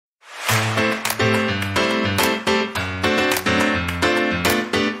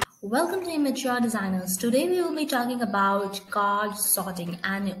mature designers. Today we will be talking about card sorting,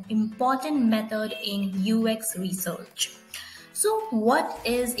 an important method in UX research. So what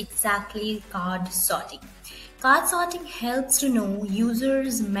is exactly card sorting? Card sorting helps to know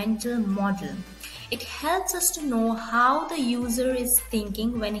users' mental model. It helps us to know how the user is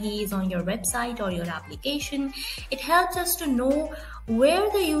thinking when he is on your website or your application. It helps us to know where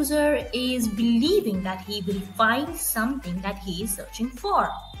the user is believing that he will find something that he is searching for.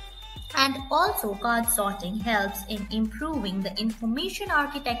 And also, card sorting helps in improving the information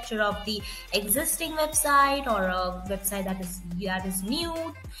architecture of the existing website or a website that is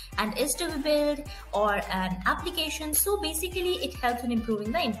new and is to be built, or an application. So basically it helps in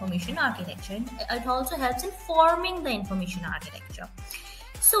improving the information architecture. It also helps in forming the information architecture.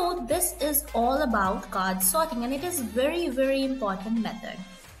 So this is all about card sorting, and it is very important method.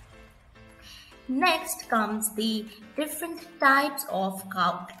 Next comes the different types of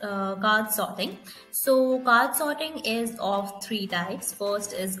card sorting. So card sorting is of three types.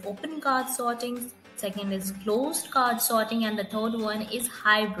 First is open card sorting, second is closed card sorting, and the third one is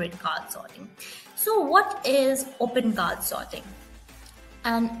hybrid card sorting. So what is open card sorting?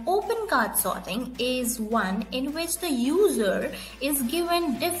 An open card sorting is one in which the user is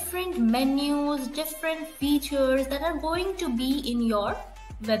given different menus, different features that are going to be in your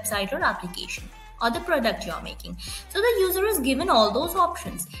website or application or the product you're making. So the user is given all those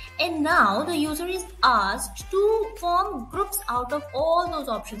options, and now the user is asked to form groups out of all those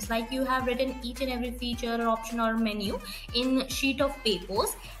options. Like you have written each and every feature or option or menu in sheet of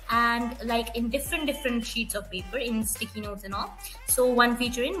papers, and like in different sheets of paper in sticky notes and all. So one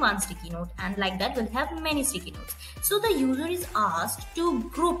feature in one sticky note, and like that we'll have many sticky notes. So the user is asked to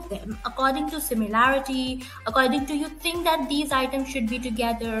group them according to similarity, according to you think that these items should be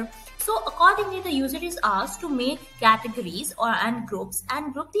together. So accordingly, the user is asked to make categories and groups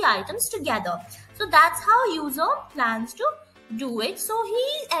and group the items together. So that's how user plans to do it. So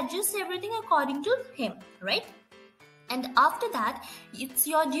he adjusts everything according to him, right? And after that, it's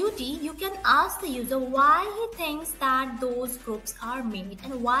your duty. You can ask the user why he thinks that those groups are made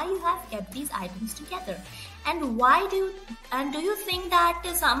and why you have kept these items together. And do you think that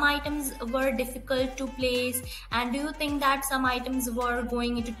some items were difficult to place, and do you think that some items were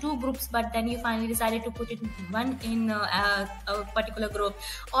going into two groups but then you finally decided to put it in a particular group?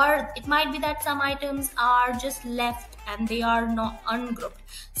 Or it might be that some items are just left and they are not ungrouped.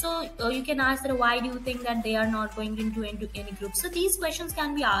 So you can ask that why do you think that they are not going into any group. So these questions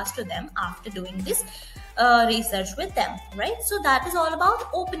can be asked to them after doing this research with them, right? So that is all about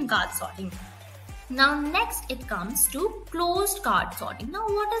open card sorting. Now next it comes to closed card sorting. Now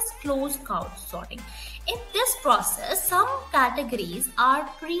what is closed card sorting? In this process, some categories are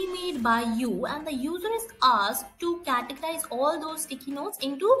pre-made by you, and the user is asked to categorize all those sticky notes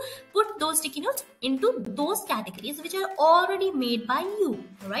put those sticky notes into those categories which are already made by you,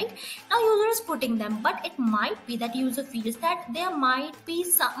 right? Now user is putting them, but it might be that user feels that there might be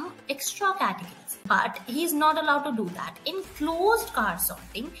some extra categories, but he's not allowed to do that. In closed card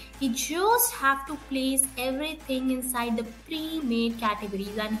sorting, he just have to place everything inside the pre-made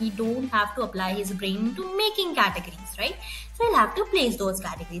categories, and he don't have to apply his brain to making categories, right? So he'll have to place those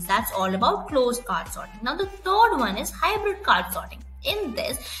categories. That's all about closed card sorting. Now the third one is hybrid card sorting. In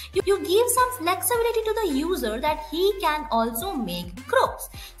this, you give some flexibility to the user that he can also make groups.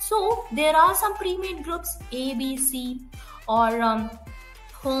 So there are some pre-made groups, A, B, C, or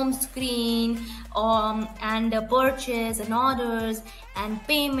home screen, and purchase and orders and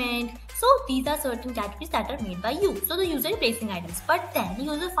payment. So these are certain categories that are made by you. So the user is placing items, but then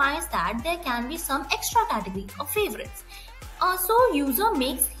user finds that there can be some extra categories or favorites. So user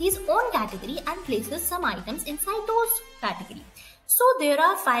makes his own category and places some items inside those categories. So there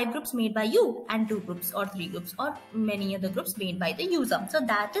are 5 groups made by you and 2 groups or 3 groups or many other groups made by the user. So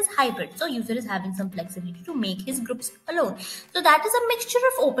that is hybrid. So user is having some flexibility to make his groups alone. So that is a mixture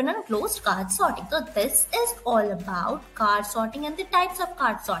of open and closed card sorting. So this is all about card sorting and the types of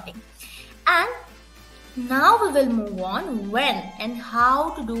card sorting. And now we will move on when and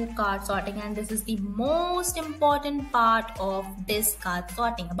how to do card sorting, and this is the most important part of this card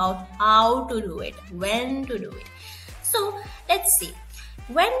sorting, about how to do it, when to do it. So let's see.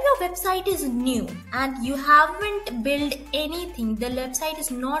 When your website is new and you haven't built anything, the website is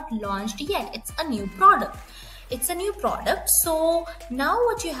not launched yet, it's a new product. So now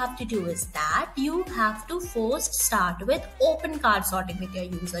what you have to do is that you have to first start with open card sorting with your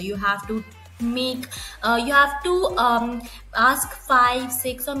user. You have to ask 5,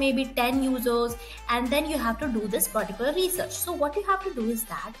 6 or maybe 10 users, and then you have to do this particular research. So what you have to do is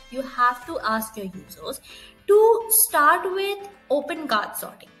that you have to ask your users to start with open card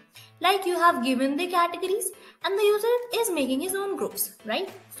sorting. Like you have given the categories and the user is making his own groups, right?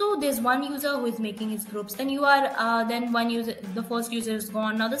 So there's one user who is making his groups, then you are then one user, the first user is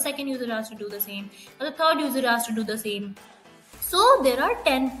gone, now the second user has to do the same, or the third user has to do the same. So there are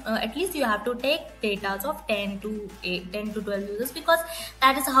 10, at least you have to take data of 10 to 8, 10 to 12 users, because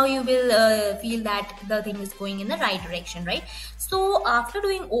that is how you will feel that the thing is going in the right direction, right? So after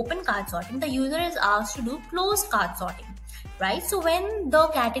doing open card sorting, the user is asked to do closed card sorting, right? So when the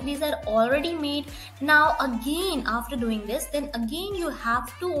categories are already made, now again after doing this, then again you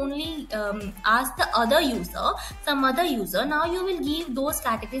have to only ask the other user, some other user. Now you will give those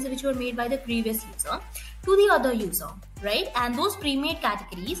categories which were made by the previous user to the other user, right? And those pre-made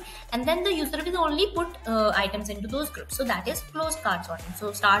categories, and then the user will only put items into those groups. So that is closed card sorting.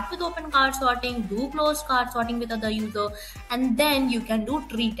 So start with open card sorting, do closed card sorting with other user, and then you can do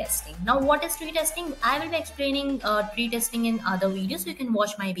tree testing. Now what is tree testing? I will be explaining tree testing in other videos, so you can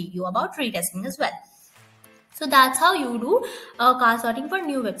watch my video about tree testing as well. So that's how you do card sorting for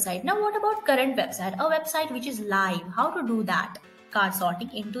new website. Now what about current website, a website which is live? How to do that card sorting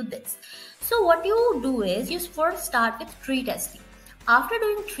into this? So what you do is you first start with tree testing. After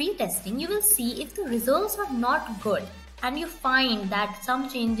doing tree testing, you will see if the results are not good and you find that some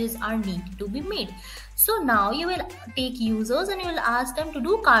changes are needed to be made. So now you will take users and you will ask them to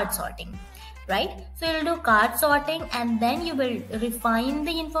do card sorting, right? So you will do card sorting, and then you will refine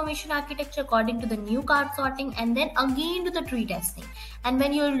the information architecture according to the new card sorting, and then again do the tree testing. And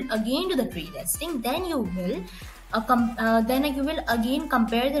when you again do the tree testing, then you will again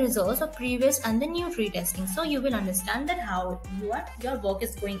compare the results of previous and the new tree testing. So you will understand that how your work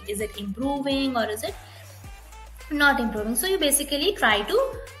is going. Is it improving or is it not improving? So you basically try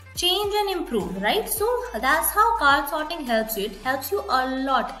to change and improve, right? So that's how card sorting helps you. It helps you a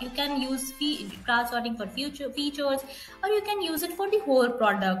lot. You can use card sorting for future features, or you can use it for the whole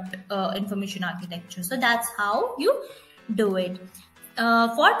product information architecture. So that's how you do it.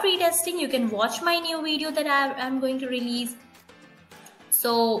 For tree testing, you can watch my new video that I'm going to release.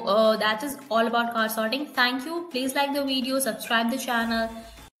 So that is all about card sorting. Thank you. Please like the video, subscribe the channel.